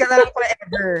 So may ka na lang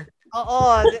forever.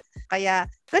 Oo. Kaya,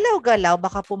 galaw-galaw,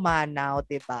 baka pumanaw,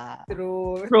 di ba?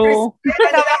 True.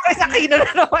 Sa kino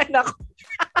na naman ako.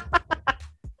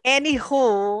 Anywho,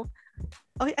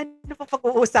 ano pa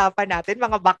pag-uusapan natin,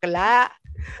 mga bakla?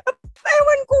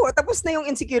 Ewan ko, tapos na yung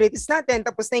insecurities natin,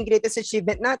 tapos na yung greatest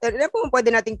achievement natin. Ano po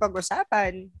pwede nating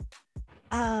pag-usapan?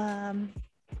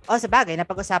 Sa bagay,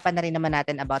 napag-usapan na rin naman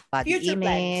natin about body Future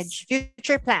image,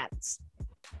 future plans.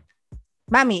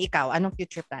 Mami, ikaw, anong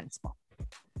future plans mo?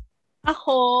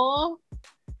 Ako,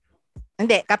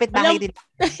 Hindi, kapitbahay din.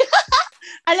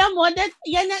 alam mo,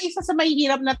 yan ang isa sa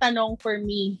mahihirap na tanong for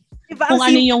me. Diba, Kung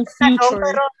ano yung future.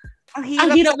 Pero Ang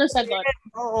hirap ng sagot.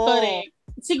 Oo. Correct.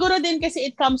 Siguro din kasi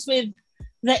it comes with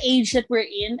the age that we're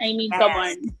in. I mean, Yes. come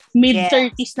on.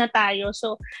 Mid-30s na tayo.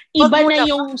 So, iba na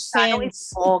yung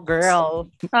sense. Oh, girl.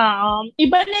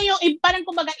 Iba na yung, parang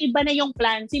kumbaga, iba na yung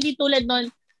plans. Hindi tulad nun,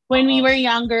 when we were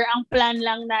younger, ang plan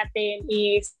lang natin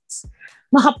is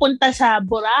makapunta sa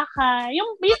Boracay.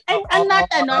 I'm not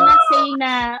saying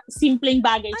na simpleng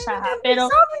bagay siya, ha? Pero,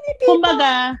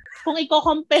 kumbaga, kung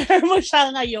i-compare mo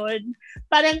siya ngayon,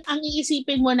 parang ang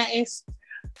iisipin mo na is,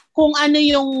 kung ano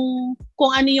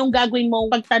yung gagawin mo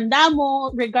pagtanda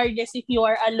mo, regardless if you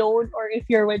are alone or if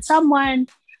you're with someone,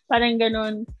 parang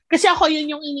ganun. Kasi ako yun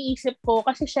yung iniisip ko,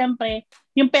 kasi syempre,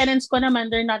 yung parents ko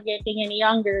naman, they're not getting any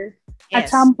younger. Yes.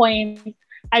 At some point,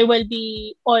 I will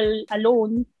be all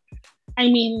alone. I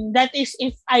mean, that is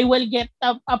if I will get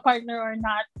a partner or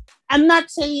not. I'm not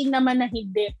saying naman na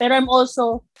hindi, pero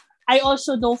I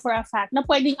also know for a fact na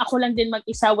pwedeng ako lang din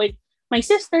mag-isa with my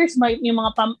sisters, my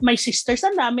sisters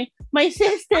ang dami, my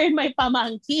sister and my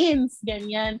pamangkins,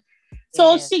 ganyan.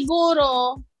 So,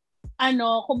 siguro,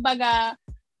 kumbaga,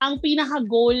 ang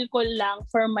pinaka-goal ko lang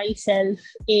for myself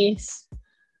is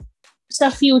sa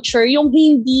future, yung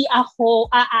hindi ako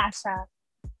aasa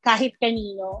kahit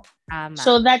kanino. Tama.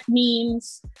 So, that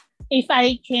means if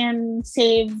I can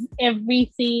save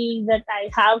everything that I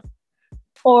have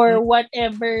or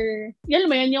whatever, yun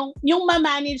mo yun, yung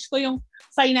ma-manage ko yung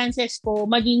finances ko,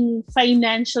 maging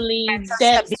financially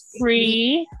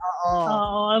debt-free.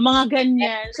 Oo. Mga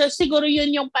ganyan. So, siguro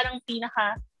yun yung parang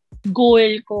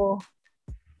pinaka-goal ko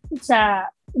sa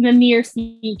the near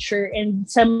future and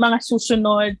sa mga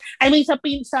susunod. I mean, sa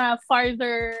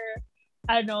farther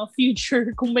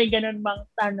future, kung may ganun bang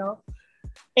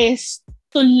is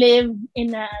to live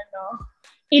in a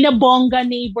bongga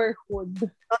neighborhood.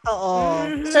 Totoo.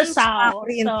 Sa South.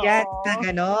 Yan, na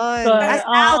gano'n.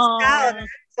 South.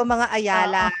 So, mga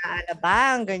Ayala,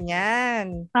 Alabang,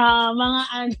 ganyan. Mga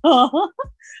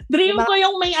dream ko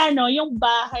yung may yung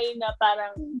bahay na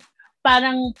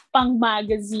parang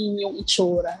pang-magazine yung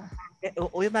itsura.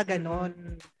 Oo, yung mga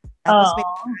gano'n. Tapos may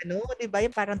di ba,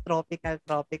 yung parang tropical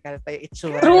pa yung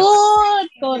itsura. True!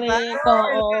 Correct.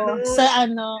 Oo. Sa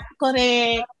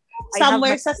correct.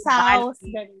 Somewhere sa South,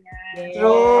 ganyan.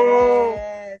 True.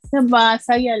 Diba?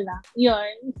 Saya lang.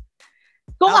 Yun.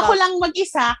 Kung ako lang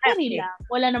mag-isa, kari lang.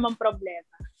 Wala namang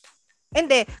problema.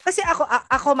 Hindi. Kasi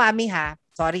ako mami ha,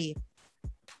 sorry.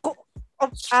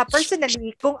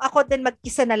 Personally, kung ako din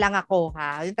mag-isa na lang ako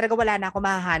ha, yung talaga wala na ako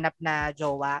mahahanap na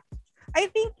jowa, I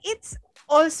think it's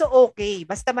also okay.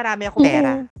 Basta marami akong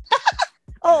pera.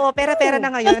 Oo, pera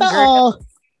na ngayon. Oo.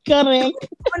 Correct.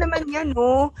 Ano naman yan,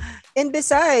 no? And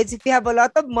besides, if you have a lot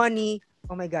of money,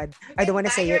 oh my God, I don't want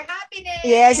to say it. Happiness.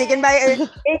 Yes, you can buy it.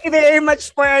 Thank you very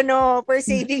much for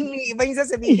saving me. Iba yung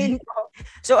sasabihin ko.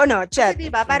 So, chat. Kasi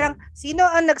diba, parang, sino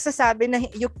ang nagsasabi na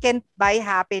you can't buy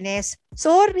happiness?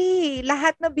 Sorry,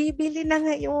 lahat na bibili na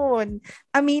ngayon.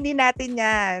 Aminin natin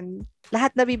yan.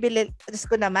 Lahat na bibili. Diyos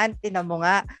ko naman, tinan mo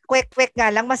nga. Kwek-kwek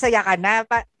nga lang, masaya ka na.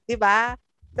 Diba?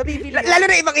 Nabibili. Lalo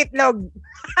na ibang itlog.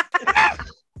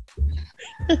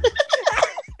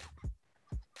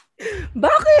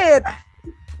 Bakit?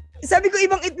 Sabi ko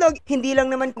ibang itlog, hindi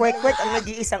lang naman kwek-kwek ang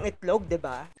nag-iisang itlog, 'di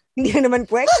ba? Hindi lang naman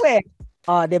kwek-kwek.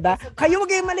 'di ba? Kayo wag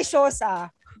kayong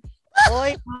malisyosa.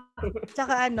 Oy,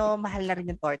 tsaka mahal na rin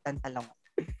yung tortang talong.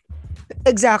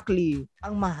 Exactly.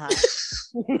 Ang mahal.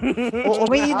 Oo,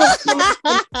 may idong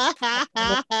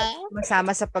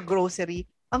masama sa pag-grocery.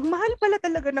 Ang mahal pala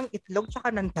talaga ng itlog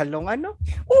tsaka ng talong,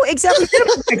 Oo, exactly. Pero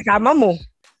nagsama mo.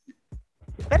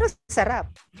 Pero sarap.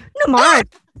 Naman.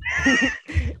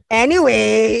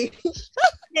 Anyway.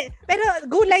 Pero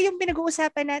gulay yung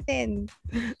pinag-uusapan natin.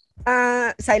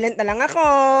 Silent na lang ako.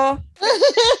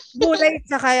 Gulay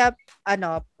tsaka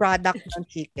product ng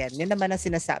chicken. Yun naman ang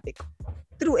sinasabi ko.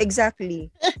 True, exactly.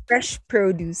 Fresh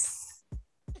produce.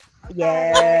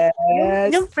 Yes.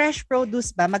 Yung fresh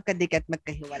produce ba, magkadikit,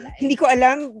 magkahiwalay? Hindi ko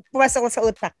alam. Pumasok ko sa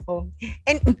utak ko.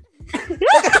 And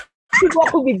hindi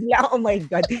ako bigla. Oh my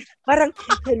God. Parang,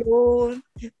 hello,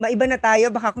 maiba na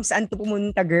tayo. Baka kung saan to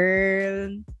pumunta,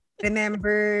 girl.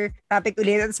 Remember, topic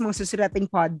ulit at sa mga susurating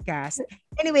podcast.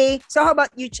 Anyway, so how about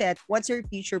you, Chet? What's your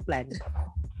future plan?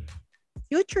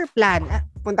 future plan.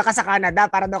 Punta ka sa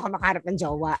Canada para daw ka makaharap ng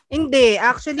jowa. Hindi,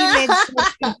 actually medyo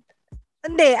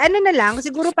hindi, ano na lang,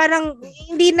 siguro parang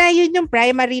hindi na yun yung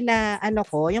primary na ano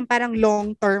ko, yung parang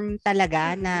long term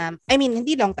talaga na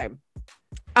hindi long term.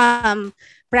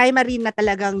 Primary na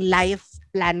talagang life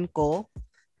plan ko.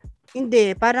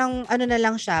 Hindi, parang ano na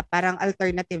lang siya, parang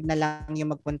alternative na lang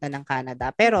yung magpunta ng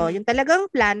Canada. Pero yung talagang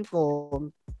plan ko,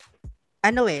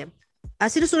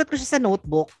 sinusulat ko siya sa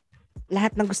notebook,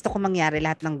 lahat ng gusto ko mangyari,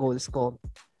 lahat ng goals ko.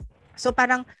 So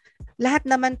parang lahat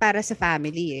naman para sa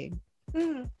family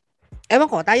Ewan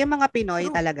ko, tayong mga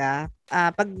Pinoy talaga,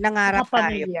 pag nangarap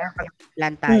tayo, pag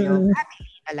plan tayo,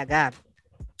 family talaga.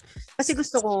 Kasi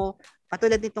gusto ko,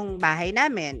 katulad nitong bahay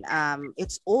namin,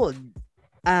 it's old.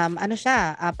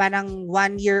 Parang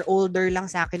 1 year older lang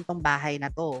sa akin tong bahay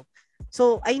na to.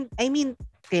 So, I mean,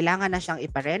 kailangan na siyang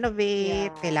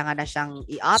ipa-renovate, kailangan na siyang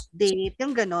i-update,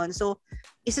 yung ganon. So,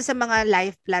 isa sa mga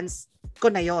life plans ko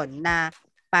na yon na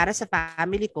para sa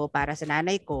family ko, para sa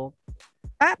nanay ko,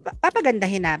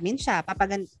 papagandahin namin siya.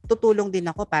 Tutulong din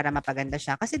ako para mapaganda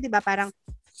siya. Kasi 'di ba parang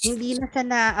hindi na siya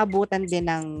naabutan din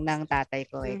ng tatay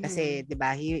ko Kasi 'di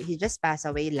ba he just passed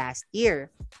away last year.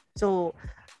 So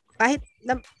kahit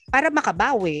para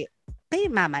makabawi, kay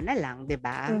mama na lang, 'di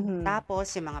ba? Tapos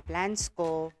yung mga plans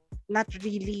ko, not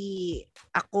really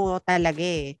ako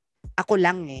talaga Ako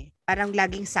lang Parang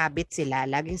laging sabit sila,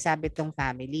 laging sabit tong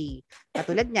family.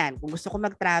 Katulad niyan, kung gusto ko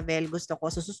mag-travel,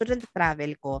 sa susunod na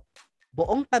travel ko,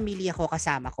 buong pamilya ko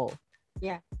kasama ko.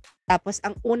 Yeah. Tapos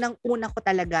ang unang-una ko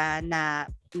talaga na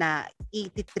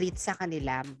i-treat sa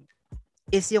kanila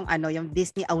is yung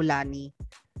Disney Aulani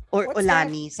or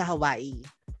Aulani sa Hawaii.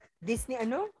 Disney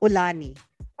Aulani.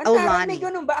 Ang taray, may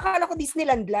ganun ba? Akala ko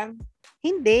Disneyland lang.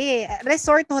 Hindi.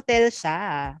 Resort hotel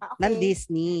siya ng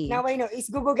Disney. Now I know.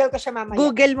 Google ko siya mamaya.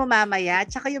 Google mo mamaya.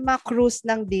 Tsaka yung mga cruise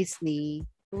ng Disney.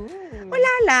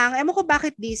 Wala lang. Ewan ko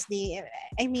bakit Disney.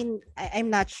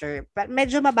 I'm not sure.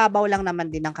 Medyo mababaw lang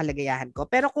naman din ang kalagayahan ko.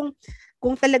 Pero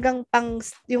kung talagang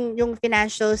yung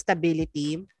financial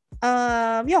stability,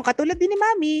 yung katulad din ni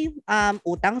Mami,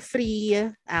 utang free.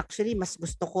 Actually, mas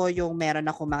gusto ko yung meron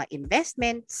ako mga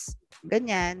investments,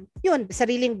 ganyan. Yun,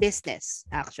 sariling business,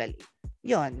 actually.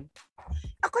 Yun.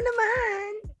 Ako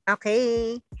naman.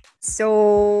 Okay.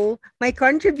 So, my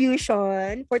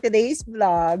contribution for today's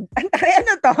vlog.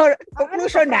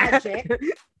 Conclusion na.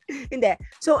 Hindi.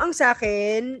 So, ang sa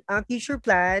akin, future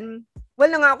plan,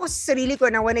 wala nga ako sa sarili ko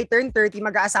na when I turn 30,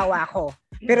 mag-aasawa ako.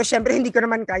 Pero syempre, hindi ko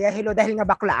naman kaya. Hello, dahil nga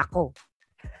bakla ako.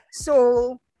 So,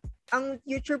 ang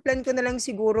future plan ko na lang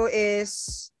siguro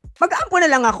is, mag-aampo na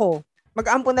lang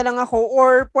ako.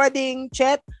 Or pwedeng,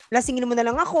 Chet, lasingin mo na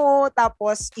lang ako,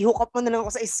 tapos i-hook up mo na lang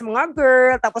ako sa isang mga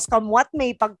girl, tapos come what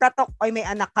may, pagkatok, ay may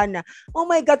anak ka na. Oh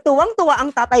my God, tuwang-tuwa ang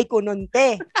tatay ko nun,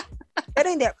 te. Pero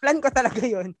hindi, plan ko talaga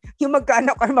yun. Yung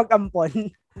magkaanak or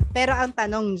mag-ampon. Pero ang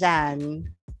tanong dyan,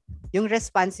 yung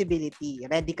responsibility,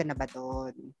 ready ka na ba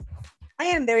doon?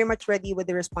 I am very much ready with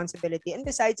the responsibility. And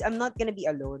besides, I'm not gonna be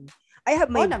alone. I have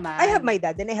my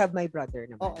dad and I have my brother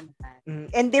naman. Oo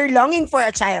naman. And they're longing for a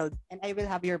child. And I will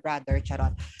have your brother,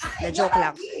 charot. Joke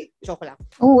lang.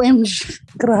 OMG.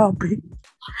 Grabe.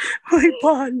 Ay,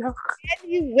 palak.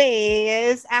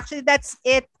 Anyways, actually that's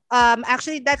it.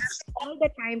 That's all the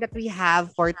time that we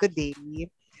have for today.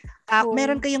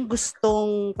 Meron kayong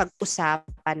gustong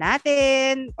pag-usapan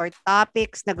natin or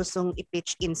topics na gustong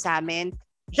i-pitch in sa amin,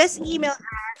 just email us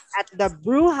at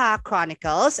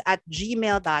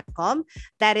thebruhachronicles@gmail.com.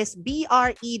 That is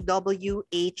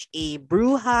BREWHA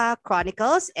Bruja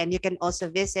Chronicles. And you can also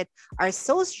visit our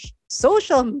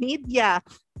social media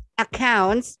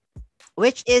accounts,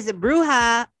 which is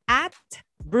Bruja at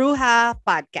Bruja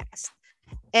Podcast.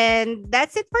 And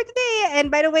that's it for today. And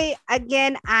by the way,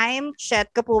 again, I'm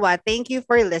Chet Kapua. Thank you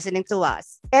for listening to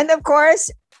us. And of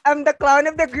course, I'm the clown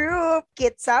of the group,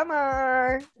 Kit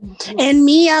Summer. And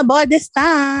Mia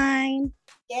Bodestein.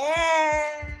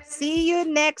 Yes. See you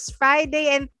next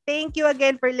Friday. And thank you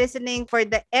again for listening for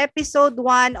the episode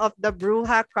 1 of the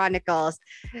Bruja Chronicles.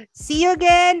 See you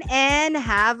again and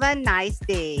have a nice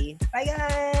day. Bye,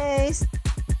 guys.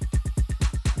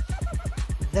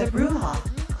 The Bruja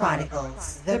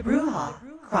Chronicles. The Bruja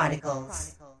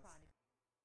Chronicles.